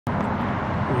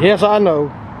Yes, I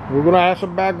know. We're going to have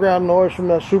some background noise from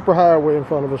that super highway in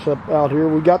front of us up out here.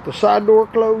 We got the side door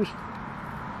closed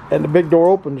and the big door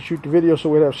open to shoot the video so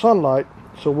we'd have sunlight.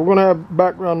 So we're going to have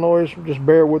background noise. Just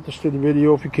bear with us through the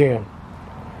video if you can.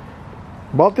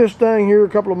 Bought this thing here a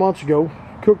couple of months ago.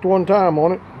 Cooked one time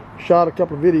on it. Shot a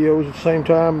couple of videos at the same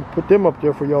time. Put them up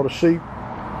there for y'all to see.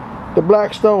 The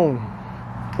Blackstone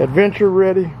Adventure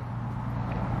Ready.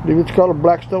 I believe it's called a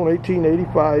Blackstone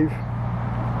 1885.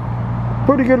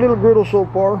 Pretty good little griddle so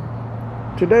far.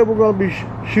 Today we're going to be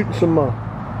shooting some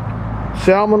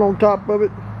salmon on top of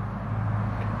it.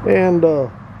 And we're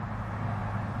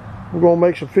going to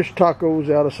make some fish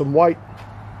tacos out of some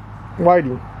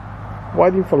whiting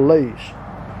fillets.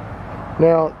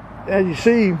 Now, as you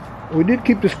see, we did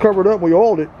keep this covered up. We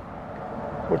oiled it.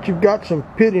 But you've got some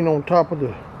pitting on top of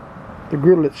the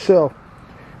griddle itself.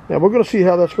 Now we're going to see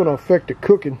how that's going to affect the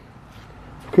cooking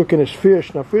this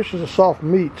fish. Now fish is a soft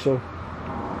meat, so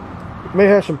it may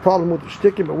have some problem with the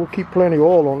sticking, but we'll keep plenty of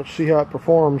oil on it to see how it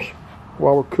performs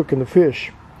while we're cooking the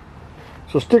fish.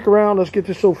 So stick around, let's get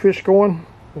this old fish going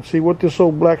and see what this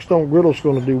old Blackstone griddle is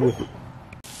going to do with it.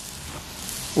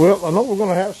 Well, I know we're going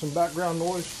to have some background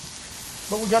noise,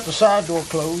 but we got the side door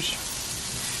closed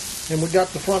and we got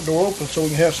the front door open so we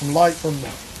can have some light from the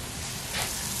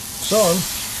sun.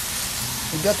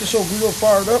 We got this old grill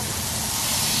fired up.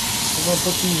 We're going to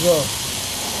put these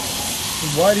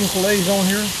whiting fillets on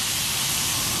here.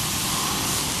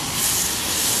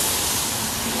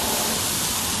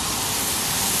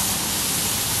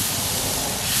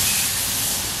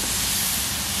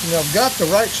 Now I've got the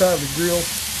right side of the grill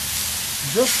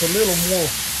just a little more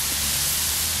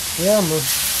warmer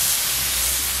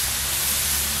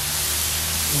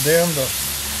than the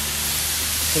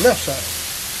left side.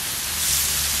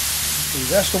 See,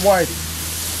 that's the whiting.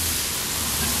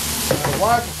 Now the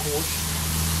wife, of course,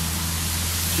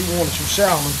 she wanted some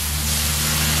salmon.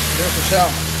 There's the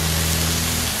salmon.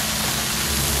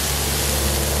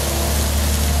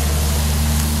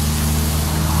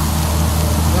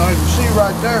 Now you see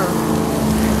right there,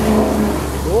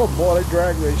 oh boy, they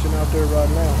drag racing out there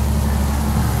right now.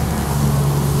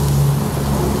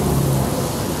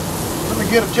 Let me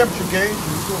get a temperature gauge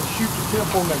and we're going to shoot the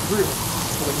temp on that griddle,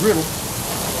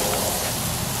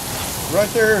 Right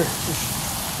there,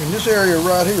 in this area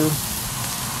right here,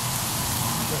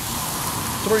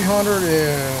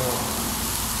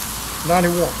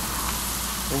 391.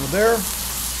 Over there,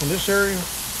 in this area,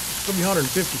 it's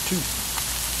 352.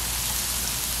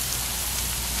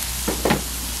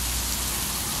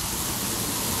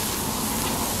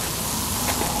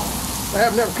 I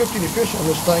have never cooked any fish on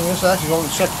this thing. This is actually only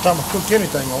the second time I cooked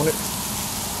anything on it.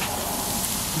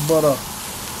 But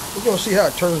we're going to see how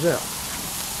it turns out.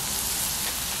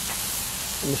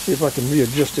 Let me see if I can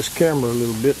readjust this camera a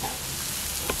little bit.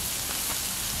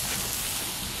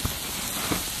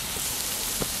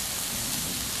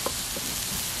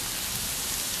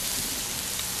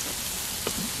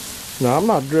 Now, I'm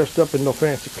not dressed up in no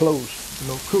fancy clothes,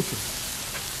 no cooking.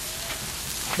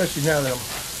 Especially now that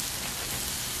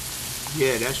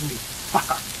yeah, that's me.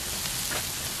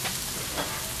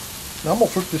 Now I'm gonna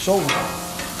flip this over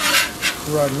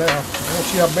right now. I want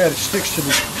to see how bad it sticks to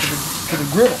the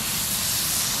griddle.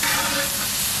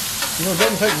 You know, it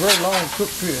doesn't take very long to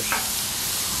cook fish.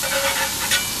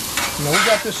 You know, we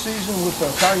got this seasoned with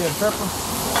cayenne pepper,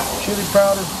 chili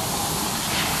powder,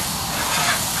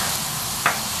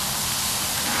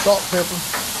 salt, pepper.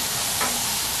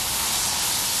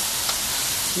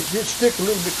 It did stick a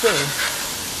little bit there.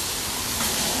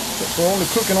 We're only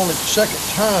cooking on it the second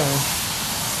time.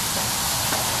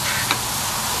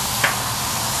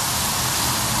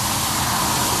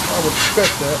 I would expect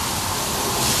that.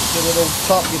 So that old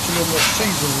top gets a little more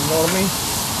seasoned, you know what I mean?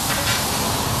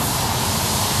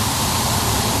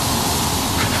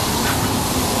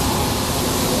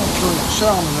 I'll turn the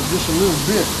salmon up just a little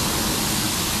bit.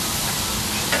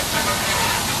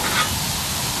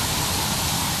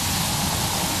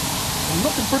 It's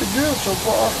looking pretty good so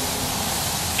far.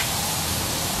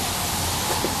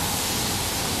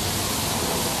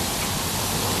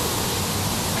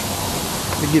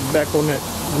 To get back on that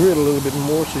grill a little bit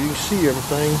more so you can see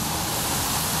everything.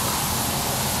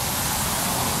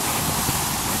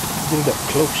 Get it up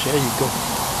close, there you go.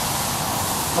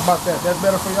 How about that? That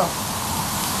better for y'all?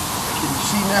 Can you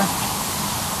see now?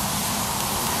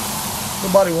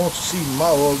 Nobody wants to see my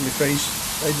ugly face.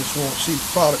 They just want to see the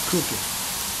product cooking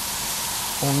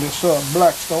on this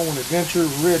Blackstone Adventure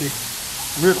Ready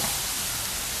griddle.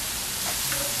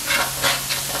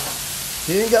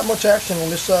 He ain't got much action on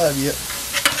this side yet.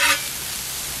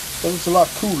 But it's a lot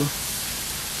cooler.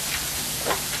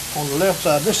 on the left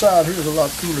side. This side here is a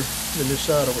lot cooler than this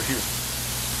side over here.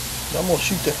 I'm gonna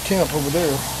shoot that temp over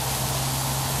there.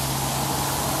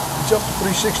 It's up to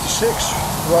 366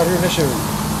 right here in this area.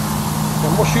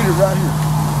 I'm gonna shoot it right here.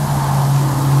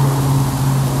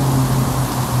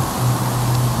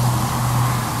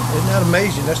 Isn't that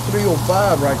amazing? That's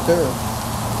 305 right there.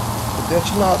 But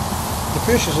that's not, the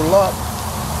fish is a lot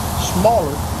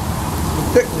smaller in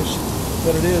thickness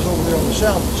than it is over there on the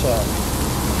salmon side.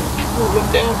 We'll look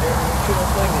down there and see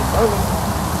that thing is burning.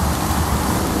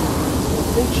 I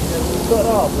think she got a little cut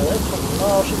off, but that's something.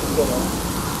 No, she can cut off.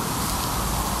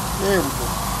 There we go.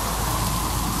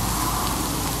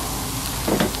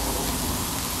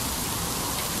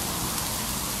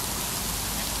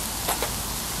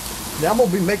 Now I'm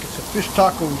going to be making some fish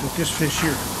tacos with this fish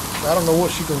here. I don't know what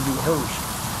she's going to do with hers,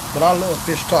 but I love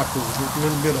fish tacos with a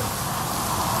little bit of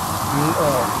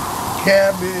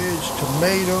cabbage,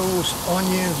 tomatoes,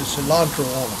 onions, and cilantro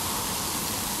on them.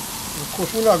 And of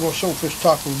course, we're not going to show fish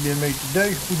tacos being made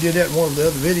today. We did that in one of the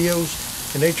other videos,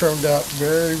 and they turned out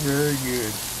very, very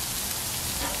good.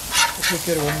 Let's look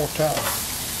at it one more time.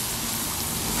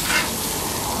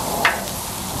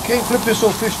 You can't flip this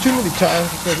old fish too many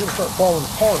times because it'll start falling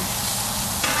apart.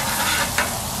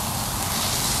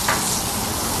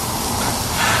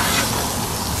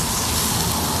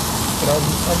 But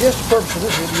I guess the purpose of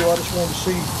this video, I just wanted to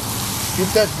see if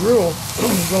that grill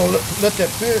is going to let that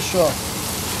fish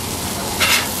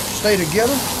stay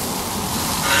together,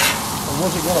 or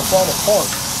was it going to fall apart?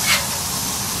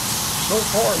 So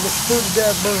far, it looks pretty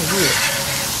damn good.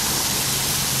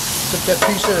 Took that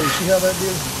piece there, you see how that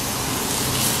did?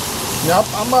 Now,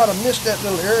 I might have missed that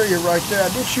little area right there. I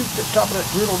did shoot the top of that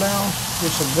griddle down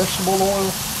with some vegetable oil,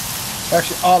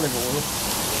 actually olive oil,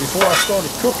 before I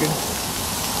started cooking.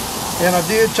 And I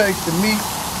did take the meat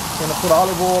and I put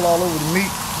olive oil all over the meat,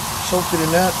 soaked it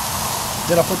in that.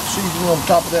 Then I put the seasoning on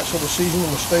top of that so the seasoning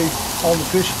will stay on the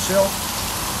fish itself.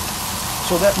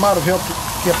 So that might have helped it,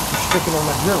 kept it from sticking on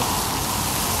that grill.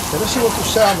 Now let's see what the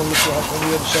salmon looks like on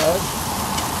the other side.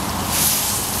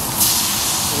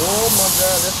 Oh my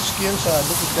God, that's the skin side.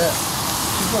 Look at that.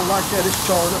 She's gonna like that. It's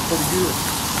charred up pretty good.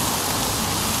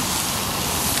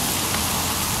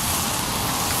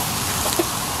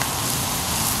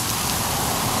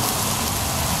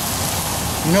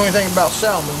 You know anything about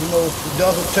salmon, you know it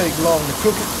doesn't take long to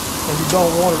cook it, and you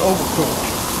don't want it overcooked.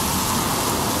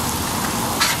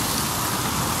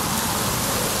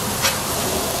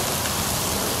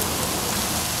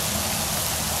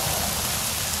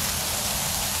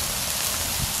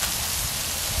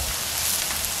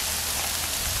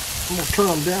 I'm going to turn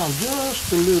them down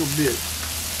just a little bit.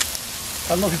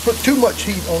 I don't know if you put too much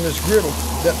heat on this griddle,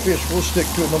 that fish will stick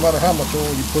to it no matter how much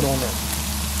oil you put on there.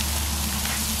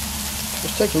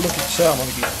 Let's take a look at the salmon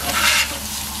again.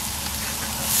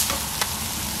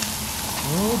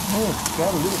 Got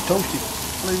a little toasty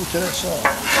flavor to that side.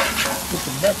 Put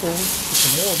some back over, put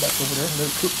some more back over there, and let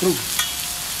it cook through.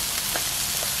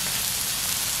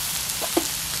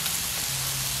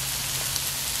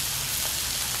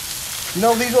 You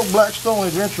know, these old Blackstone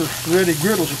Adventure Ready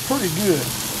griddles are pretty good.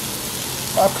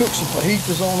 I've cooked some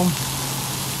fajitas on them,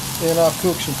 and I've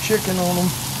cooked some chicken on them,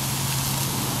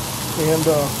 and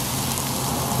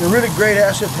they're a really great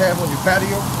asset to have on your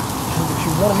patio. If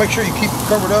you want to make sure you keep it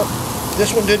covered up.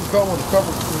 This one didn't come with a cover,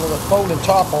 with a folding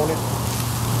top on it.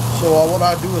 So what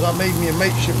I do is I made me a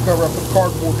makeshift cover. I put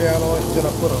cardboard down on it, then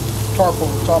I put a tarp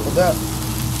over the top of that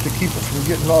to keep it from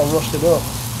getting all rusted up.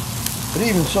 But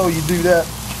even so, you do that,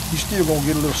 you're still going to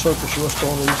get a little surface rust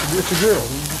on it. It's a grill.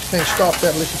 You just can't stop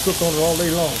that unless you cook on it all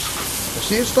day long. But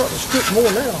see, it's starting to stick more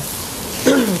now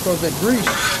because that grease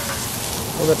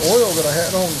or that oil that I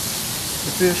had on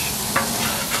the fish.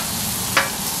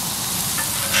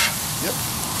 Yep.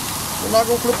 We're not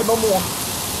going to flip it no more.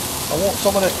 I want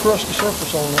some of that crusty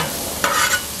surface on there.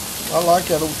 I like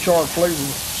that old charred flavor.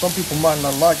 Some people might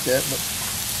not like that, but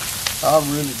I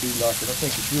really do like it. I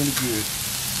think it's really good.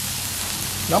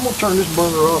 Now I'm going to turn this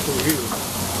burner off over here.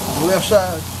 On the left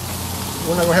side,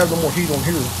 we're not going to have no more heat on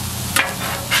here.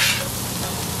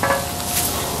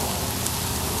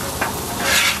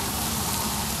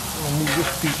 Move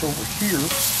this piece over here.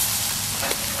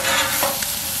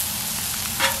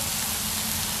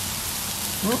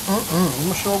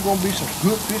 I'm sure going to be some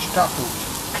good fish tacos.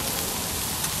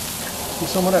 Get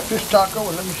some of that fish taco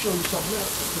and let me show you something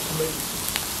else. Just maybe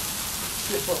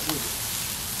tip up with it.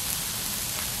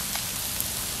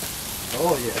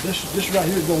 Oh yeah, this right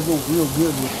here is going to go real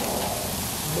good with it.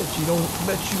 Bet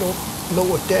you don't know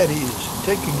what that is.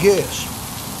 Take a guess.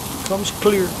 It comes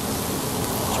clear.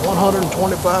 125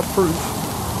 proof,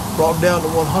 brought down to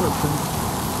 100 proof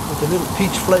with the little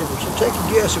peach flavor. So take a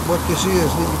guess at what this is.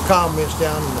 Leave your comments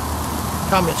down in the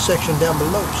comment section down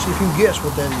below. See if you can guess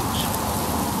what that is.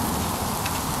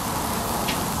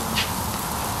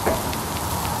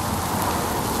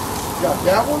 Got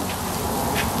that one.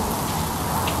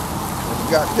 And we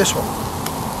got this one.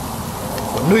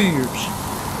 For New Year's.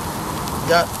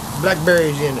 Got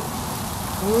blackberries in it.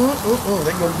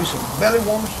 They're going to be some belly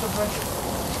warmer stuff right there.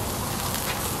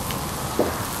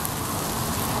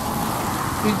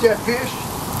 Eat that fish.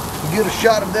 You get a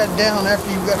shot of that down after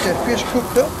you got that fish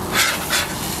cooked up.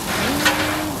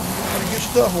 Pretty good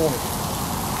stuff on it.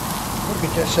 Look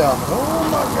at that salmon. Oh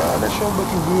my God, that's sure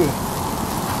looking good.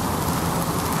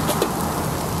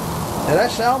 Now that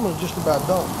salmon is just about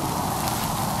done.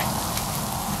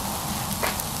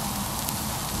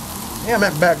 Damn,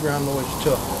 that background noise is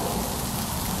tough.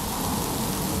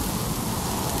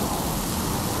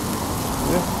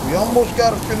 Yeah, we almost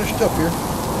got it finished up here.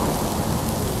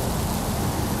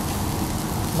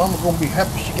 Mama's gonna be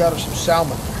happy she got us some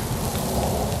salmon.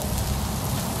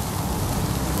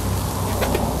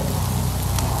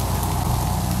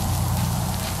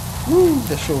 Woo,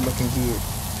 that's sure looking good.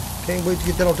 Can't wait to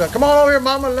get that on time. Come on over here,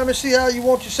 Mama. Let me see how you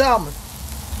want your salmon.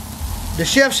 The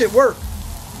chef's at work.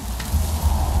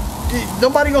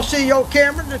 Nobody gonna see your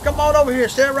camera. Just come on over here.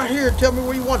 Stand right here and tell me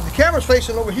where you want it. The camera's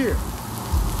facing over here.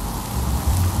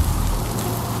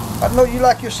 I know you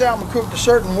like your salmon cooked a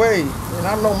certain way, and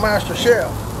I'm no master chef.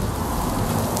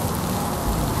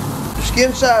 The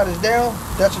skin side is down.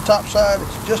 That's the top side.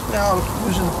 It's just now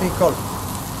using the pink color.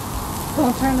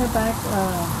 Don't turn it back.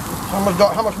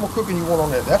 How much more cooking you want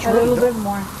on that? That's a really little bit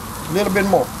more. A little bit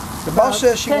more. The boss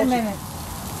says she 10 wants 10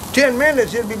 minutes. 10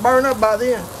 minutes. It'll be burned up by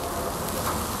then.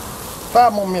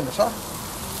 5 more minutes, huh?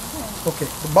 Yeah. Okay.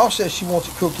 The boss says she wants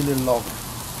it cooked a little longer.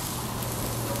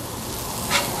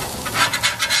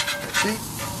 See,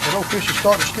 that old fish is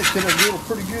starting to stick to that griddle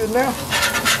pretty good now.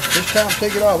 This time,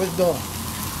 take it off. It's done.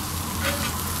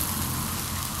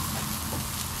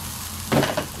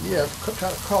 Yeah, I'm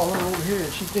trying to call her over here.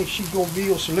 She thinks she's gonna be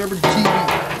on celebrity TV.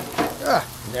 Ah,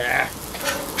 nah.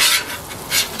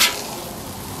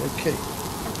 Okay.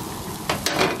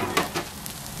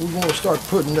 We're gonna start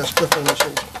putting that stuff in this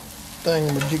whole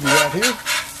thingamajiggy right here,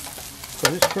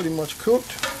 because it's pretty much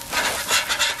cooked.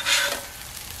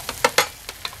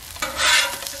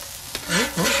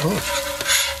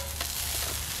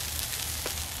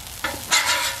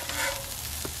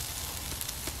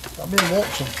 I've been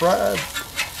wanting some fried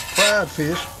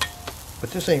fish, but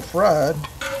this ain't fried,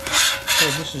 so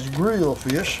this is grilled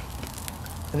fish,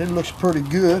 and it looks pretty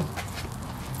good.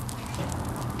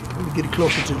 Let me get it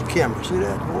closer to the camera. See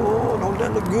that? Oh, don't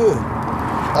that look good?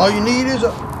 All you need is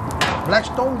a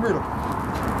Blackstone Griddle.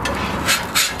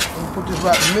 Let me put this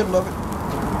right in the middle of it.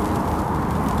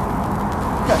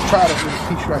 Gotta try that little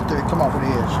piece right there. Come off of the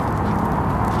edge.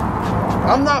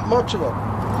 I'm not much of a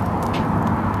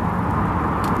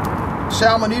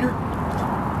salmon eater.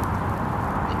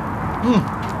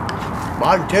 But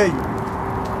I can tell you,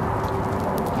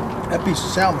 that piece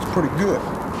of salmon's pretty good.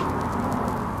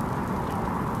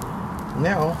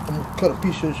 Now, I'm going to cut a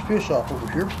piece of this fish off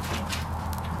over here.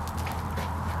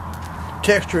 The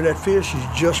texture of that fish is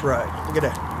just right. Look at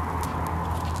that.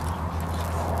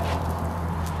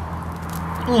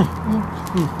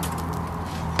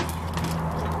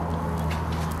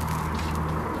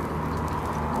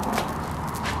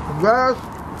 Guys,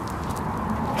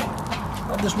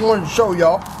 I just wanted to show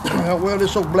y'all how well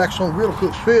this old Blackstone Griddle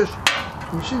cooks fish.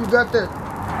 You see you got that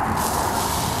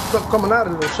stuff coming out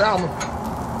of the salmon.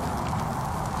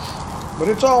 But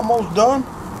it's almost done.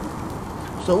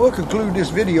 So we'll conclude this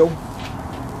video.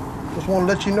 Just want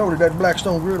to let you know that that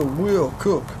Blackstone Griddle will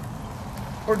cook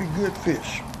pretty good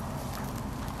fish.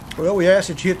 Well, we ask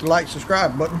that you hit the like,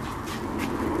 subscribe button.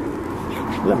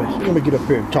 Let me get up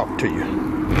here and talk to you.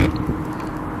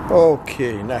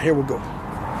 Okay, now here we go.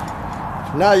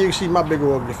 Now you can see my big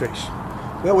old ugly face.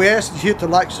 Well, we ask that you hit the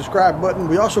like, subscribe button.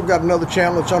 We also got another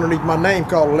channel that's underneath my name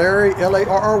called Larry,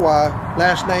 L-A-R-R-Y,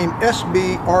 last name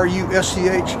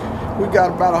S-B-R-U-S-C-H. We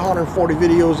got about 140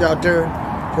 videos out there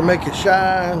from make it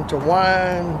shine, to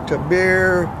wine, to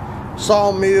beer,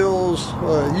 sawmills,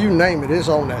 you name it, it's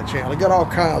on that channel. It got all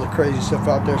kinds of crazy stuff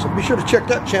out there. So be sure to check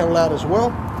that channel out as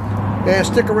well. And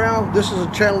stick around. This is a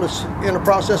channel that's in the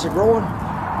process of growing,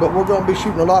 but we're going to be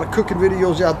shooting a lot of cooking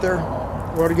videos out there.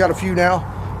 We already got a few now,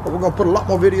 but we're going to put a lot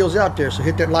more videos out there. So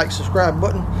hit that like, subscribe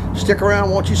button. Stick around.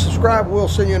 Once you subscribe, we'll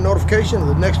send you a notification of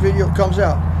the next video that comes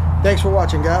out. Thanks for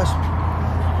watching, guys.